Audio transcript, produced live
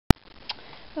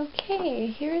Okay,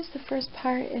 here is the first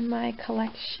part in my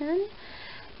collection.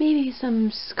 Maybe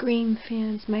some Scream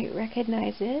fans might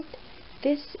recognize it.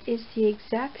 This is the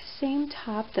exact same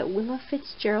top that Willa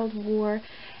Fitzgerald wore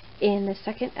in the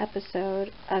second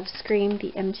episode of Scream,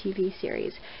 the MTV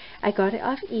series. I got it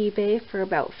off eBay for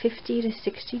about $50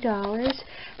 to $60.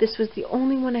 This was the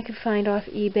only one I could find off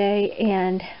eBay,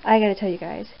 and I gotta tell you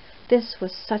guys, this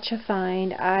was such a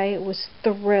find. I was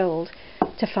thrilled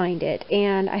to find it,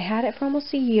 and I had it for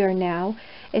almost a year now.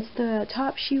 It's the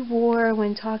top she wore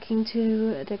when talking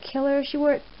to the killer. She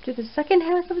wore it to the second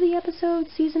half of the episode,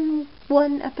 season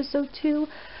 1, episode 2.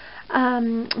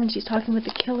 When she's talking with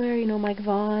the killer, you know, Mike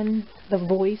Vaughn, the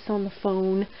voice on the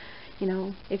phone, you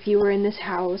know, if you were in this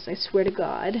house, I swear to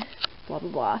God, blah,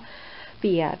 blah, blah.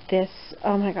 But yeah, this,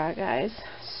 oh my God, guys,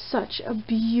 such a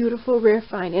beautiful rare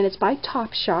find, and it's by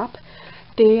Topshop.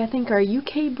 They, I think, are a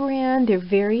UK brand. They're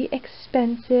very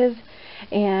expensive,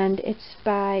 and it's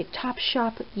by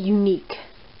Topshop Unique.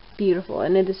 Beautiful.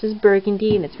 And then this is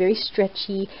burgundy, and it's very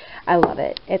stretchy. I love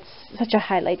it. It's such a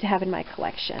highlight to have in my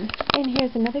collection. And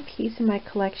here's another piece in my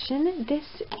collection.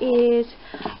 This is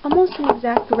almost an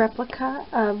exact replica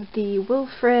of the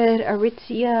Wilfred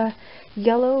Aritzia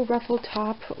yellow ruffle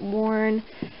top worn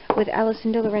with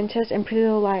Alison De Laurentiis and Pretty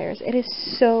Little Liars. It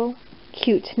is so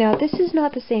cute. Now, this is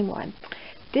not the same one.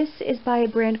 This is by a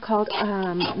brand called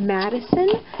Madison,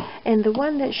 and the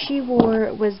one that she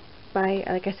wore was by,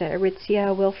 like I said,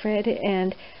 Aritzia, Wilfred,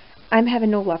 and I'm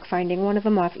having no luck finding one of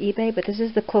them off eBay, but this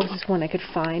is the closest one I could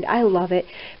find. I love it.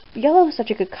 Yellow is such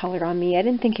a good color on me. I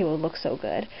didn't think it would look so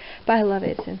good, but I love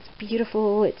it. It's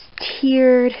beautiful, it's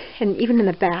tiered, and even in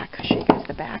the back, I'll show you guys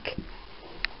the back.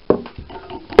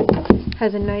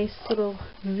 Has a nice little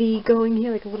V going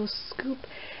here, like a little scoop,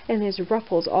 and there's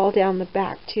ruffles all down the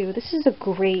back too. This is a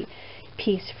great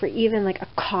piece for even like a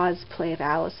cosplay of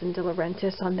Alison De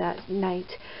Laurentiis on that night.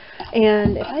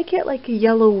 And if I get like a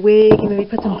yellow wig and maybe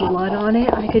put some blood on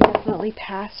it, I could definitely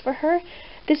pass for her.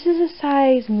 This is a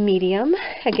size medium.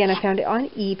 Again, I found it on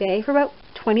eBay for about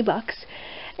 20 bucks,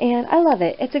 and I love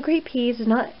it. It's a great piece. It's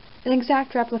not an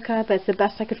exact replica, but it's the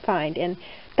best I could find, and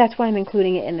that's why I'm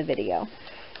including it in the video.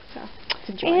 So,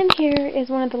 and here is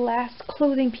one of the last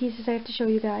clothing pieces I have to show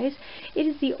you guys. It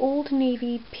is the Old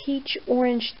Navy peach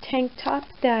orange tank top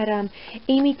that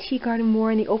Amy Teagarden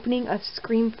wore in the opening of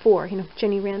Scream 4, you know,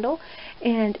 Jenny Randall.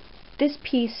 And this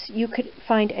piece you could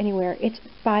find anywhere. It's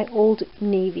by Old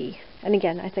Navy. And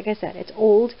again, like I said, it's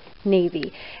Old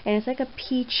Navy. And it's like a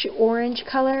peach orange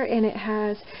color, and it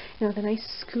has, you know, the nice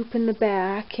scoop in the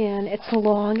back, and it's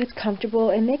long, it's comfortable,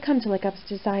 and they come to like up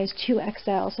to size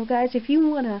 2XL. So guys, if you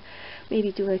want to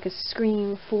maybe do like a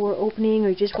Scream 4 opening, or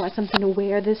you just want something to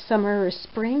wear this summer or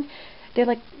spring, they're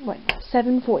like, what,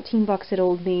 $14 at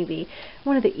Old Navy.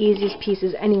 One of the easiest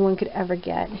pieces anyone could ever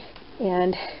get.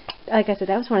 And like I said,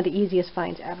 that was one of the easiest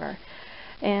finds ever.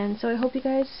 And so I hope you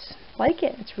guys like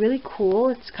it. It's really cool,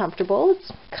 it's comfortable,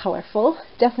 it's colorful,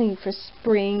 definitely for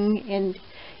spring and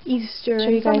Easter. Show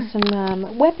you guys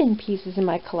some weapon pieces in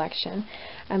my collection.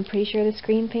 I'm pretty sure the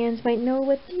Scream fans might know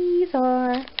what these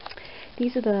are.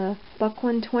 These are the Buck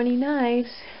 120 knives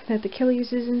that the killer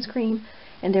uses in Scream,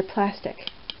 and they're plastic.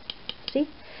 See?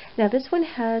 Now this one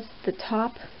has the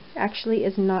top actually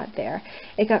is not there.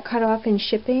 It got cut off in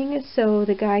shipping, so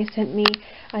the guy sent me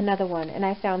another one, and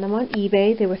I found them on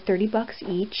eBay. They were 30 bucks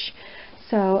each.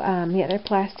 So yeah, they're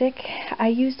plastic. I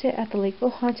used it at the Lakeville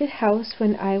Haunted House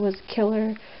when I was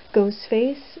Killer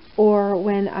Ghostface, or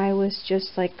when I was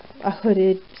just like a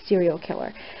hooded serial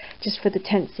killer, just for the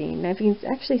tent scene. Now if you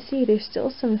can actually see, there's still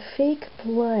some fake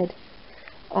blood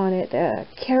on it, the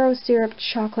Caro syrup,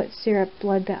 chocolate syrup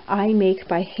blood that I make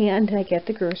by hand and I get at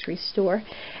the grocery store,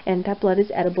 and that blood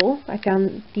is edible. I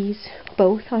found these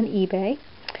both on eBay,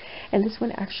 and this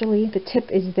one actually, the tip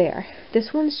is there. This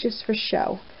one's just for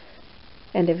show,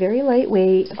 and they're very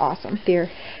lightweight. Awesome.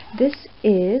 This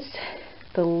is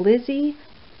the Lizzie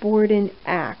Borden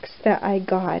axe that I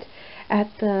got at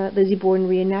the Lizzie Borden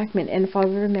reenactment in Fall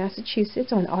River,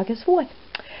 Massachusetts on August 4th.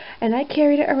 And I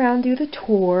carried it around through the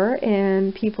tour,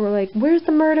 and people were like, "Where's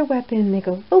the murder weapon?" And they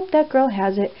go, "Oh, that girl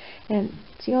has it." And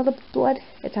see all the blood?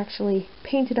 It's actually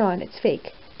painted on. It's fake.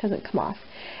 It doesn't come off.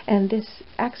 And this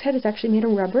axe head is actually made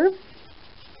of rubber.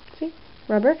 See?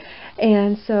 Rubber.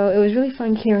 And so it was really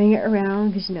fun carrying it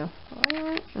around, because, you know,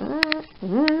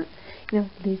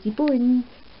 Lizzie Borden,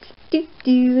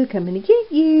 coming to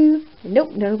get you. Nope,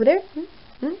 not over there.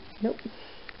 Nope.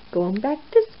 Going back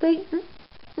this way.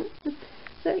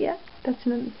 So yeah, that's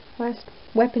the last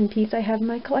weapon piece I have in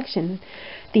my collection.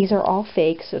 These are all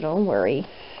fake, so don't worry.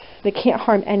 They can't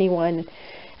harm anyone.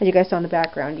 As you guys saw in the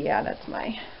background, yeah, that's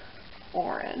my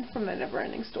Orin from the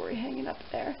Neverending Story hanging up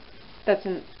there. That's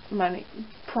in my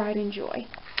pride and joy.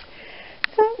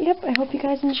 So, yep, I hope you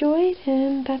guys enjoyed,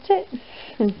 and that's it.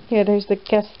 And here, there's the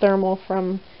guest thermal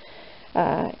from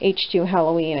H2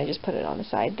 Halloween. I just put it on the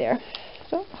side there.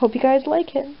 So, hope you guys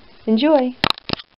like it. Enjoy!